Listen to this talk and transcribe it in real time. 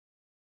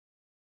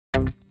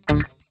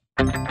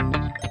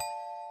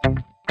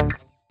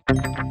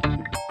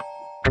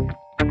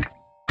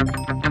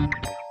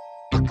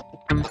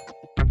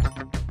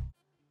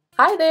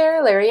Hi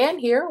there, Larry-Ann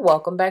here.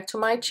 Welcome back to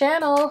my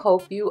channel.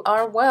 Hope you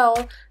are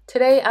well.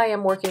 Today I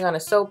am working on a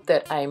soap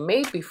that I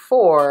made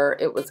before.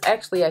 It was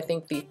actually, I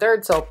think, the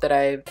third soap that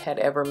I had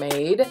ever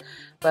made,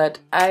 but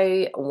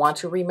I want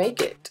to remake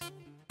it.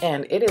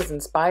 And it is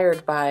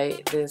inspired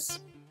by this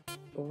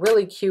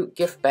really cute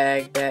gift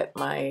bag that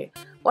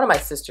one of my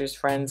sister's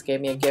friends gave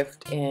me a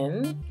gift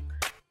in.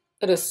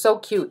 It is so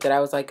cute that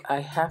I was like, I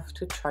have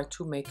to try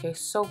to make a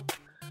soap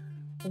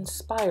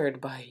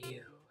inspired by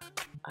you.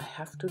 I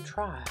have to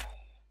try.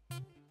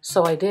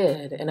 So I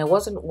did, and I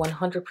wasn't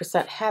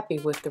 100% happy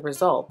with the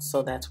results,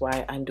 so that's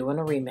why I'm doing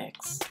a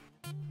remix.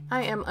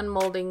 I am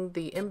unmolding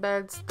the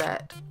embeds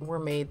that were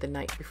made the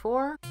night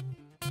before.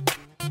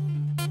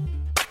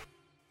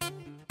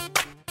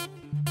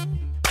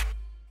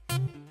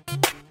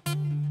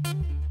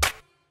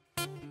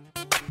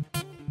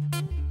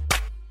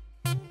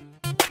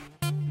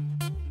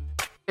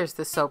 Here's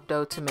the soap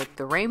dough to make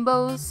the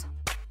rainbows.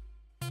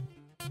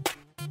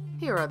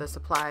 Here are the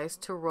supplies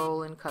to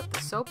roll and cut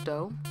the soap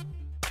dough.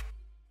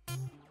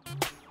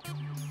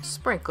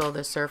 Sprinkle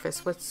the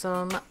surface with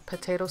some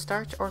potato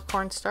starch or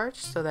cornstarch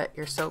so that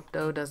your soap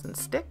dough doesn't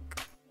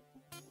stick.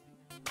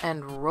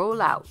 And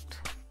roll out.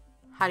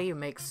 How do you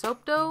make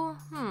soap dough?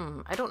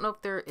 I don't know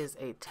if there is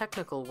a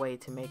technical way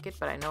to make it,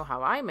 but I know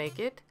how I make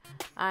it.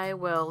 I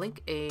will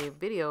link a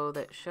video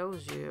that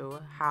shows you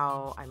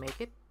how I make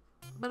it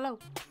below.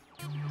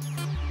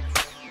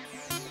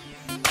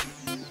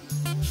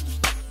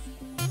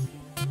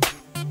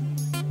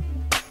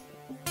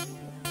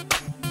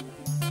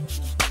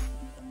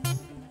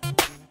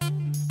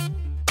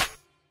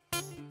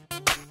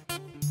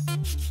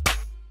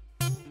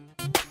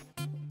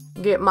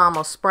 Get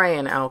mama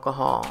spraying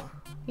alcohol.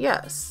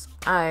 Yes,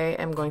 I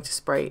am going to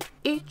spray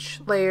each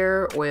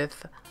layer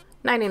with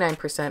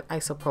 99%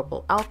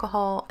 isopropyl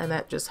alcohol, and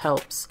that just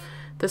helps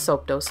the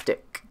soap dough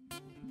stick.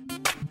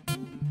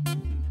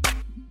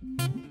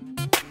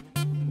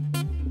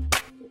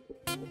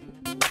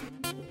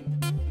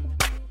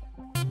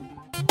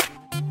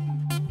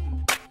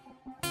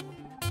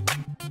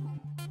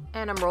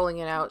 And I'm rolling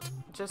it out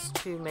just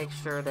to make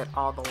sure that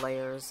all the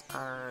layers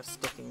are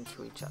sticking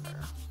to each other.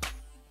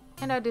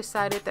 And I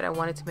decided that I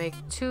wanted to make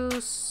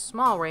 2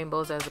 small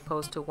rainbows as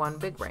opposed to 1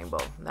 big rainbow.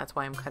 That's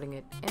why I'm cutting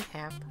it in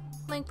half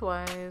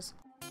lengthwise.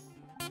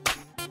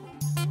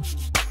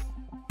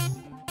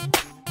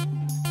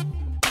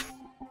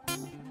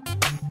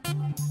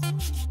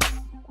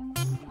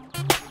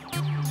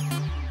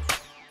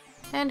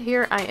 And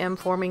here I am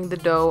forming the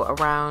dough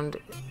around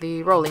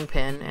the rolling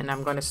pin, and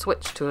I'm going to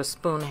switch to a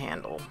spoon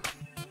handle.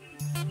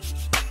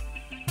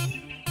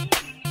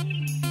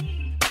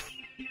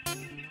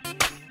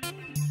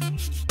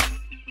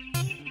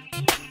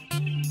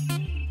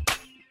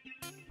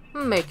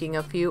 Making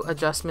a few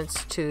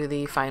adjustments to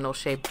the final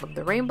shape of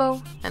the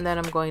rainbow, and then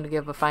I'm going to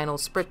give a final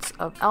spritz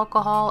of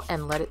alcohol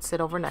and let it sit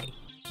overnight.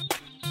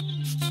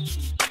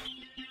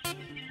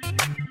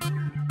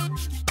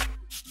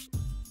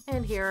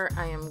 And here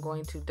I am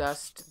going to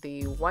dust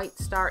the white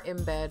star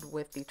embed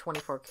with the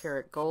 24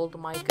 karat gold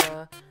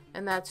mica,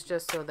 and that's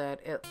just so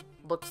that it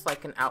looks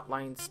like an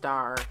outlined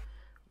star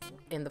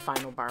in the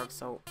final bar of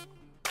soap.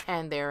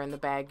 And there in the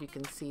bag you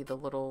can see the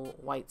little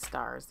white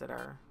stars that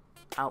are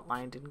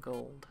outlined in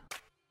gold.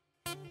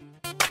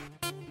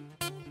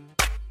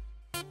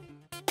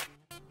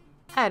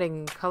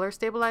 Adding color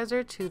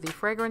stabilizer to the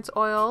fragrance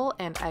oil,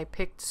 and I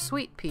picked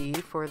sweet pea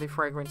for the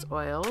fragrance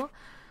oil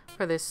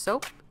for this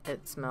soap.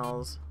 It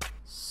smells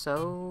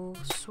so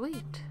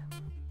sweet.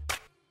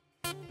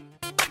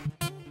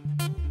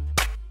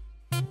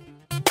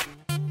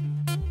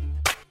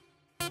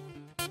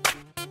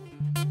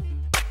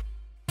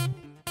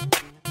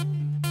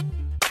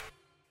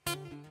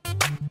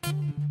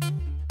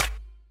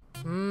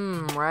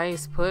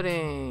 Rice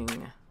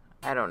pudding.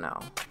 I don't know.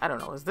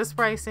 Is this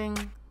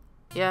ricing?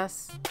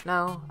 Yes?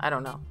 No? I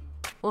don't know.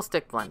 We'll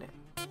stick blend it.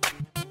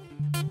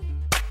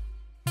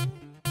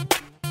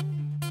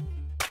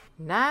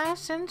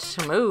 Nice and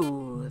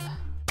smooth.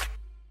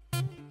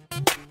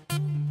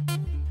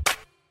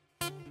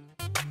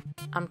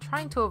 I'm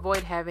trying to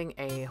avoid having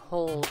a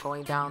hole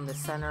going down the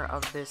center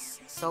of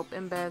this soap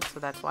embed, so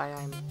that's why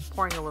I'm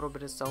pouring a little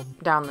bit of soap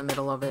down the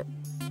middle of it.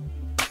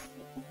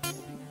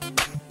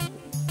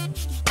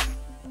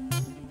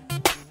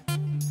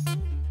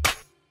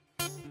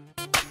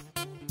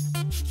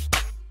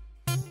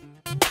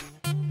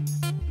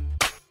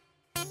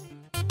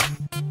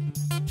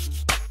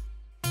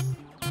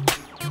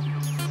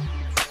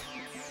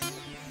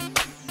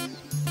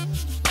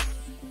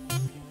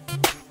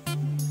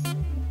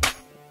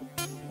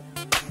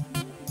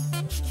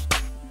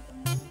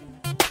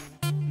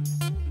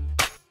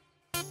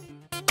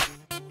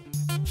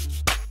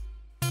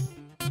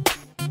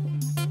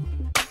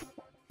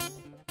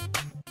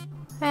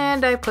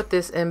 And I put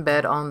this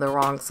embed on the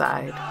wrong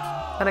side,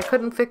 but I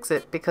couldn't fix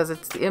it because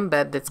it's the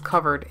embed that's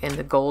covered in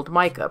the gold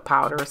mica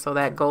powder, so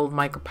that gold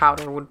mica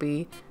powder would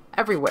be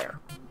everywhere.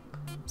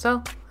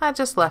 So I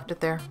just left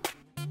it there.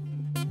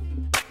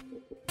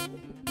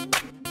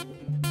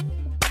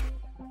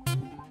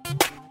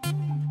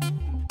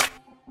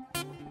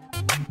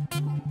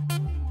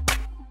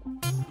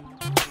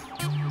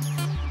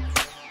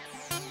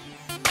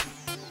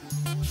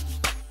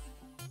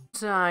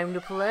 Time to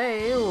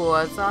play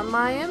what's on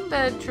my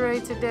embed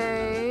tray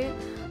today.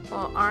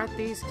 Well, aren't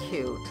these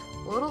cute?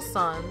 Little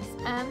suns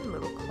and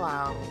little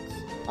clouds.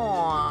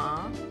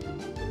 Aww.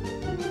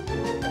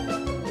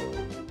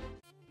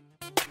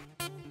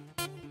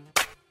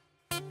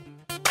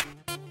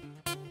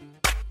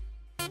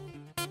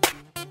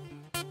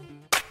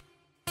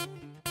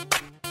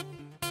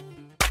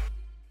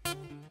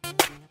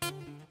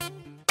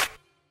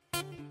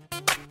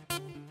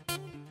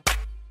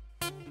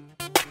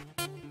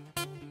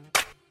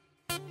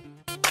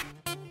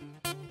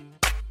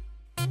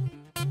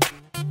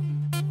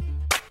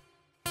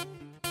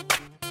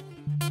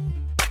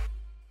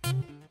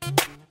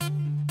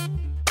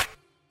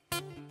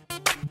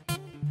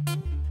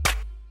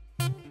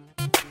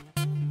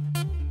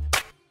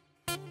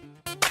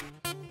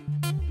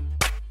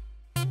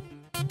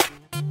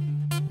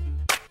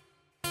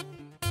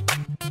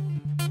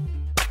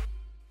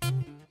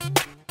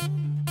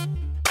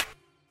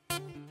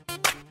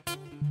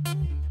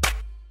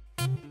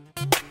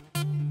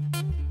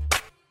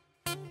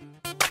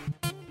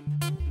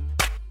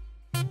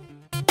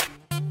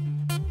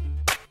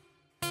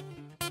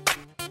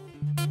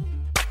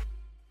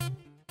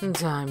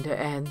 Time to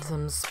add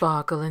some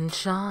sparkle and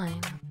shine.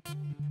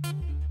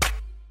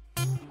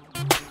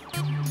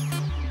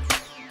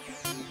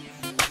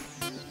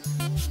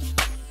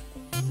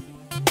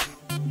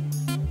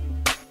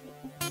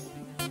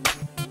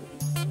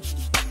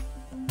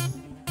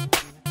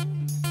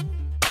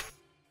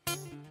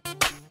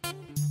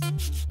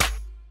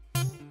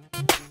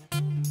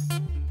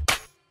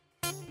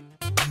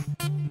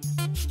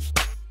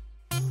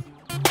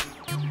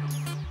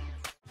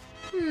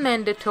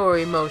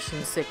 Mandatory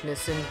motion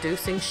sickness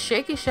inducing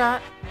shaky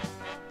shot.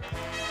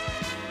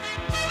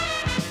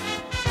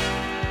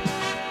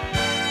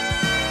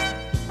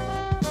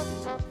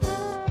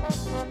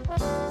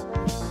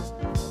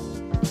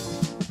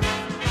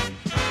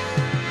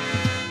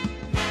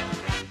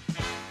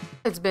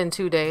 It's been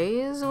 2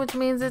 days, which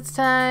means it's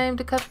time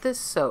to cut this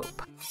soap.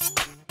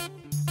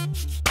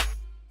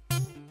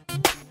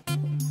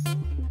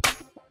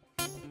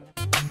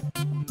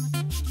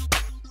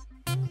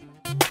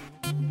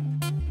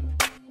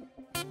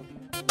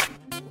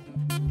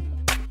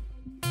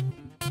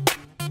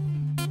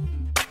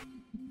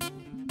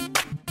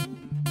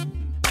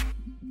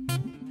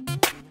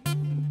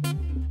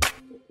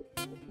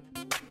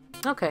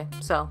 Okay,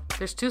 so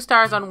there's 2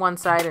 stars on one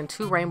side and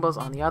 2 rainbows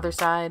on the other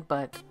side,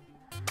 but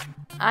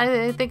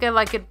I think I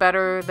like it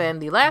better than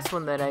the last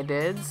one that I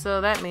did,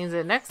 so that means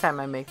that next time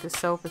I make this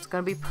soap, it's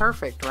gonna be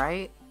perfect,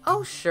 right?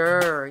 Oh,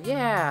 sure,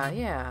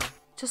 yeah.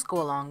 Just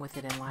go along with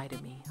it and lie to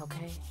me,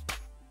 okay?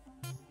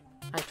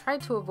 I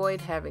tried to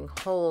avoid having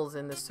holes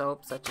in the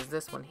soap, such as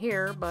this one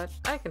here, but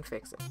I can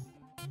fix it.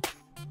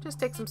 Just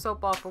take some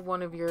soap off of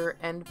one of your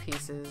end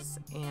pieces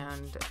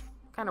and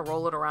kind of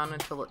roll it around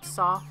until it's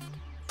soft,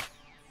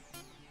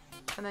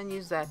 and then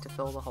use that to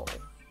fill the hole.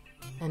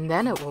 And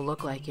then it will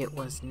look like it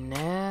was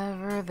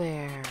never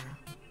there.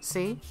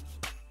 See?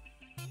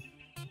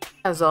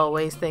 As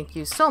always, thank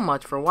you so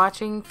much for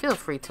watching. Feel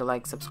free to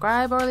like,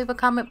 subscribe, or leave a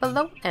comment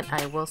below, and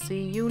I will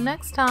see you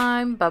next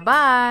time.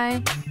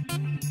 Bye-bye.